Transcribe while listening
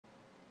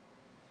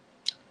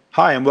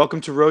Hi, and welcome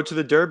to Road to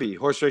the Derby,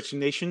 Horse Racing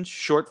Nation's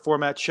short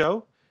format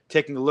show,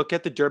 taking a look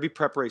at the Derby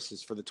prep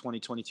races for the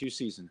 2022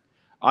 season.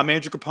 I'm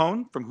Andrew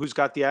Capone from Who's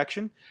Got the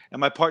Action, and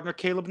my partner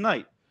Caleb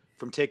Knight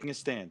from Taking a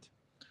Stand.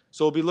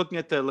 So we'll be looking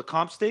at the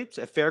LeComte Stakes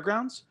at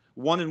Fairgrounds,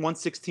 1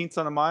 1/16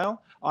 on a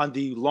mile on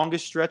the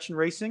longest stretch in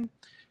racing.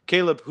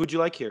 Caleb, who'd you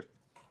like here?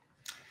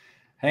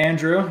 Hey,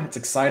 Andrew, it's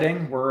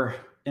exciting. We're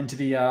into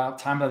the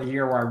time of the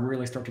year where I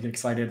really start to get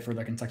excited for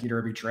the Kentucky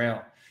Derby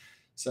Trail.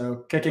 So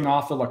kicking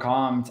off the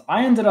LeComte,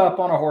 I ended up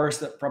on a horse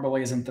that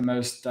probably isn't the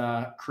most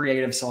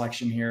creative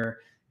selection here.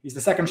 He's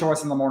the second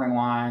choice in the morning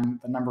line,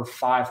 the number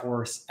 5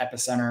 horse,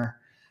 Epicenter.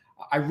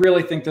 I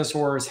really think this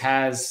horse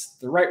has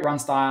the right run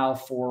style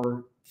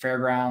for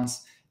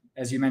Fairgrounds.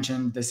 As you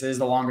mentioned, this is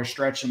the longest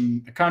stretch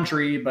in the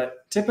country,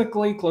 but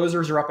typically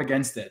closers are up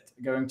against it,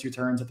 going 2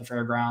 turns at the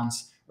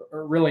Fairgrounds,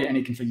 or really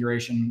any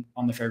configuration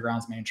on the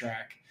Fairgrounds main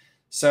track.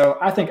 So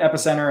I think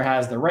Epicenter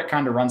has the right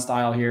kind of run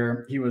style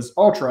here. He was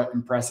ultra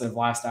impressive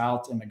last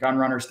out in the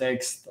Gunrunner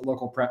Stakes, the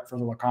local prep for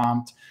the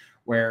LeComte,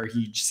 where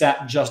he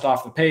sat just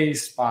off the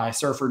pace by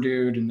Surfer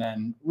Dude and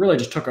then really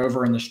just took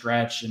over in the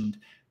stretch and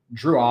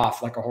drew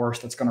off like a horse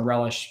that's going to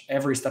relish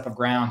every step of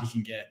ground he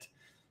can get.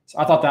 So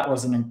I thought that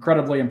was an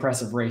incredibly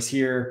impressive race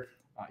here.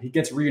 He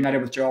gets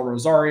reunited with Joel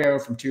Rosario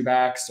from 2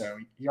 back, so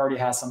he already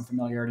has some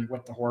familiarity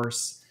with the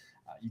horse.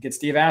 You get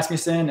Steve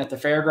Asmussen at the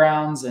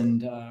Fairgrounds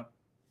and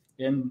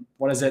in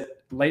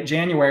late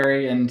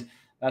January, and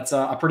that's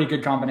a pretty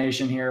good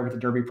combination here with the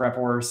Derby prep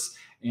horse.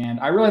 And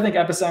I really think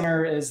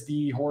Epicenter is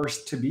the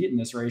horse to beat in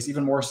this race,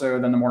 even more so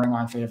than the morning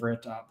line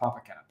favorite,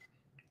 Papa Cap.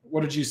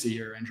 What did you see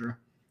here, Andrew?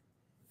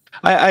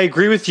 I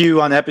agree with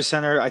you on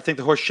Epicenter. I think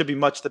the horse should be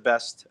much the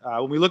best.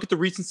 When we look at the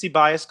recency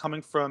bias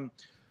coming from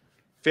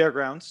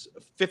Fairgrounds,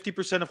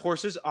 50% of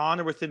horses on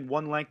or within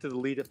 1 length of the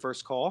lead at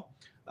first call.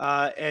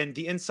 And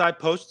the inside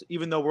post,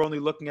 even though we're only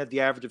looking at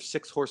the average of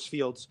 6 horse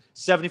fields,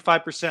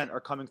 75% are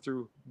coming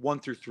through 1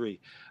 through 3.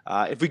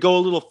 If we go a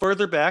little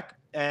further back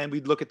and we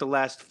look at the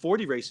last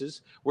 40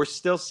 races, we're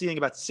still seeing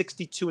about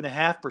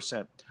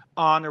 62.5%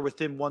 on or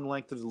within 1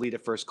 length of the lead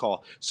at first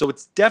call. So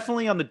it's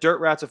definitely on the dirt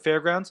routes of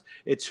Fairgrounds.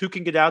 It's who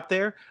can get out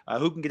there,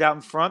 who can get out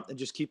in front and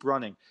just keep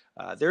running.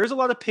 There is a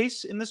lot of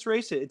pace in this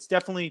race. It's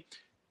definitely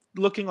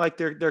looking like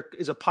there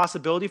is a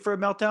possibility for a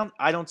meltdown.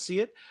 I don't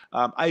see it.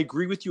 I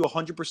agree with you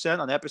 100%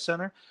 on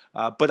Epicenter,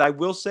 but I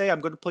will say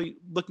I'm going to play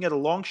looking at a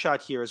long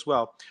shot here as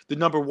well. The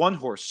number 1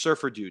 horse,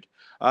 Surfer Dude.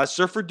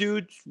 Surfer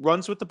Dude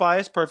runs with the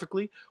bias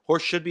perfectly.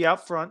 Horse should be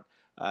out front.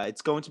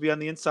 It's going to be on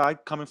the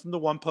inside, coming from the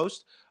 1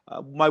 post.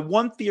 My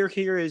one fear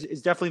here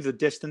is definitely the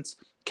distance.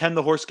 Can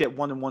the horse get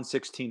 1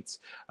 1/16?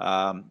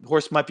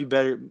 Horse might be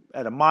better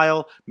at a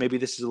mile. Maybe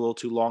this is a little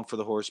too long for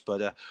the horse,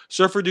 but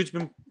Surfer Dude's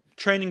been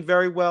training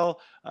very well.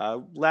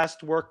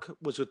 Last work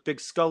was with Big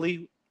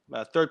Scully,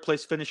 3rd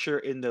place finisher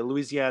in the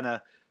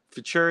Louisiana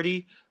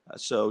Futurity.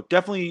 So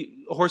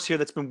definitely a horse here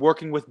that's been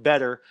working with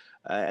better.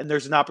 And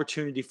there's an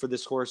opportunity for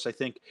this horse, I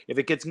think. If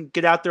it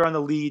get out there on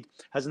the lead,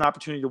 has an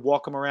opportunity to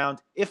walk him around.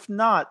 If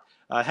not,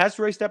 has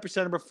raced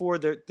Epicenter before.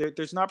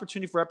 There's an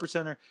opportunity for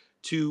Epicenter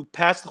to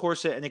pass the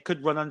horse and it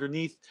could run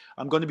underneath.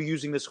 I'm going to be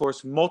using this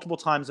horse multiple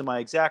times in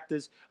my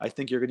exactas. I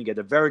think you're going to get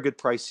a very good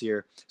price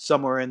here,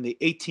 somewhere in the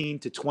 18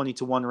 to 20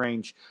 to 1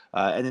 range,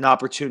 and an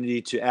opportunity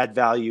to add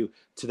value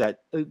to that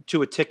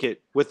to a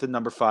ticket with the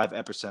number 5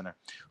 Epicenter.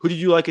 Who did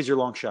you like as your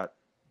long shot?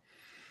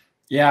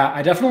 Yeah,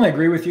 I definitely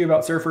agree with you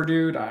about Surfer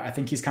Dude. I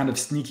think he's kind of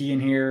sneaky in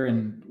here,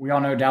 and we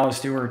all know Dallas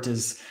Stewart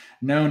is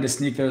known to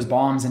sneak those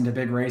bombs into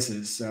big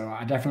races. So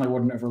I definitely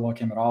wouldn't overlook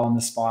him at all in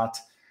this spot.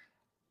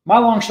 My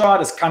long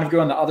shot is kind of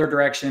going the other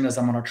direction as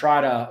I'm going to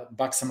try to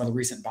buck some of the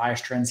recent bias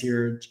trends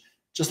here.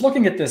 Just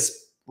looking at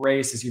this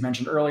race, as you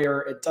mentioned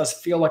earlier, it does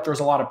feel like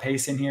there's a lot of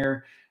pace in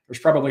here. There's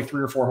probably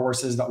 3 or 4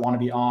 horses that want to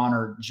be on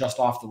or just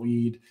off the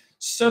lead.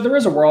 So there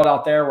is a world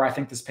out there where I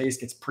think this pace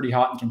gets pretty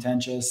hot and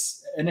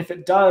contentious. And if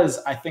it does,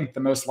 I think the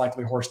most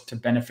likely horse to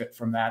benefit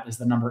from that is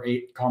the number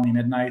 8, Call Me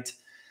Midnight.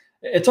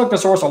 It took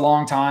this horse a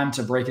long time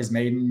to break his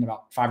maiden,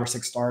 about 5 or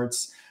 6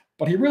 starts,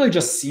 but he really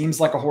just seems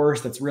like a horse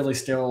that's really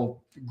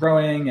still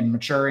growing and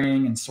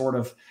maturing and sort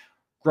of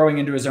growing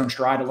into his own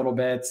stride a little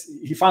bit.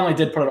 He finally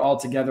did put it all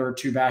together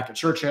 2 back at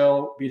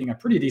Churchill, beating a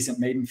pretty decent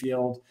maiden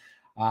field,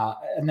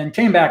 and then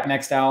came back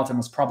next out and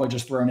was probably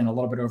just thrown in a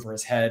little bit over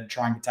his head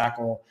trying to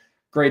tackle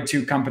Grade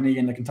 2 company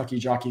in the Kentucky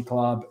Jockey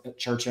Club at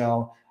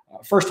Churchill.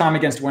 First time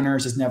against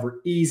winners is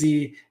never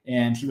easy,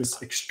 and he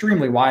was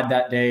extremely wide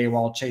that day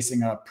while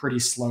chasing a pretty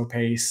slow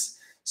pace.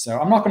 So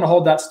I'm not going to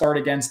hold that start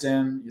against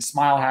him. You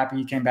smile happy.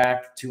 He came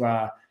back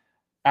to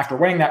after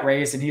winning that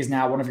race, and he's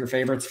now one of your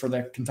favorites for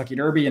the Kentucky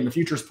Derby and the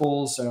futures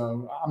pool.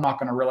 So I'm not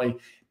going to really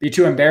be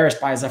too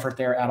embarrassed by his effort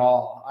there at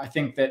all. I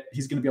think that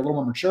he's going to be a little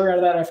more mature out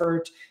of that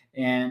effort,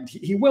 and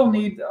he will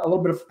need a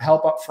little bit of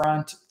help up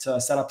front to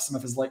set up some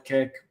of his late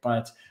kick,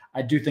 but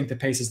I do think the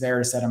pace is there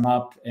to set him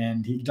up,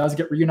 and he does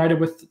get reunited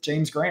with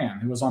James Graham,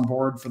 who was on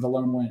board for the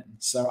lone win.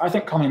 So I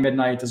think Call Me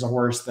Midnight is a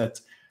horse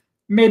that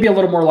may be a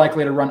little more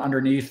likely to run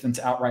underneath than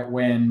to outright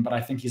win, but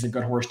I think he's a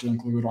good horse to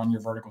include on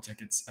your vertical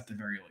tickets at the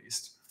very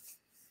least.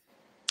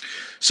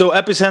 So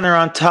Epicenter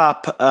on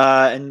top,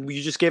 and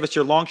you just gave us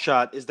your long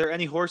shot. Is there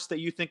any horse that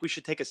you think we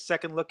should take a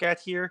second look at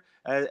here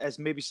as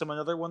maybe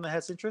another one that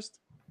has interest?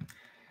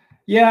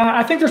 Yeah,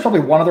 I think there's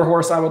probably one other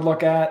horse I would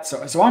look at.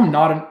 So I'm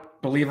not a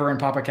believer in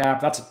Papa Cap.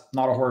 That's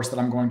not a horse that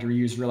I'm going to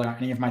reuse really on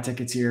any of my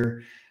tickets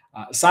here.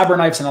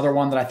 Cyberknife's another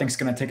one that I think is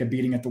going to take a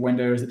beating at the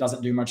windows. It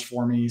doesn't do much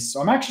for me. So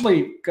I'm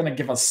actually going to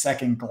give a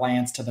second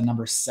glance to the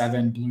number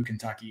 7 Blue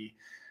Kentucky.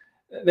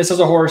 This is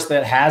a horse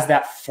that has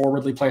that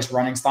forwardly placed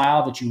running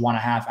style that you want to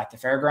have at the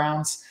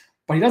fairgrounds,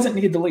 but he doesn't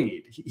need the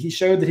lead. He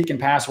showed that he can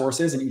pass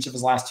horses in each of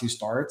his last 2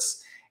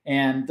 starts.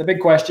 And the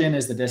big question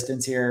is the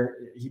distance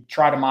here. He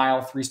tried a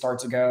mile 3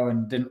 starts ago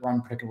and didn't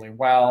run particularly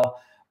well,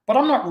 but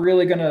I'm not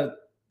really going to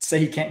say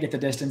he can't get the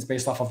distance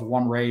based off of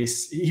one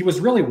race. He was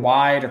really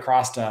wide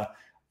across a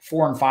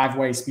 4 and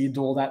 5-way speed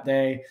duel that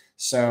day.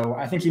 So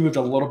I think he moved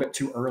a little bit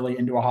too early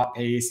into a hot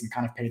pace and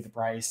kind of paid the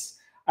price.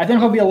 I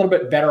think he'll be a little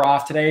bit better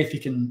off today if he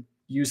can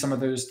use some of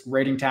those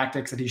rating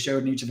tactics that he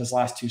showed in each of his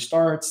last 2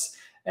 starts.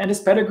 And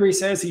his pedigree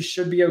says he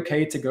should be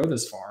okay to go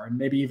this far and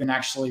maybe even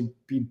actually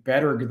be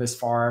better this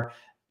far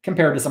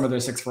compared to some of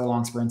those 6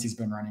 furlong sprints he's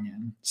been running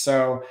in.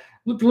 So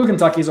Blue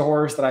Kentucky is a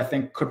horse that I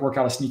think could work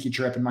out a sneaky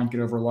trip and might get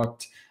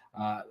overlooked.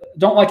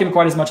 Don't like him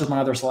quite as much as my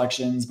other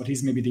selections, but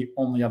he's maybe the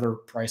only other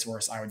price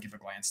horse I would give a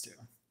glance to.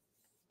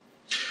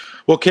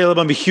 Well, Caleb,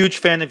 I'm a huge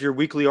fan of your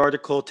weekly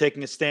article,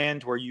 Taking a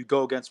Stand, where you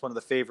go against one of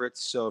the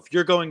favorites. So if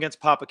you're going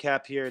against Papa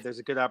Cap here, there's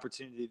a good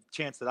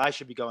chance that I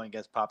should be going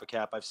against Papa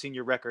Cap. I've seen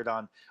your record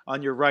on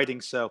your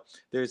writing, so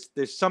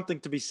there's something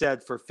to be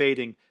said for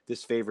fading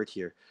this favorite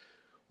here.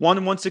 1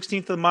 1/16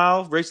 of the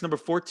mile, race number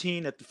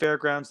 14 at the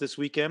fairgrounds this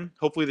weekend.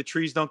 Hopefully the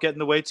trees don't get in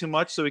the way too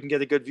much so we can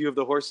get a good view of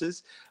the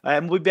horses.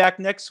 And we'll be back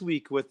next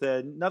week with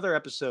another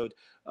episode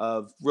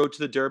of Road to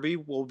the Derby.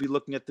 We'll be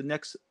looking at the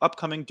next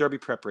upcoming Derby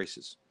prep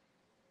races.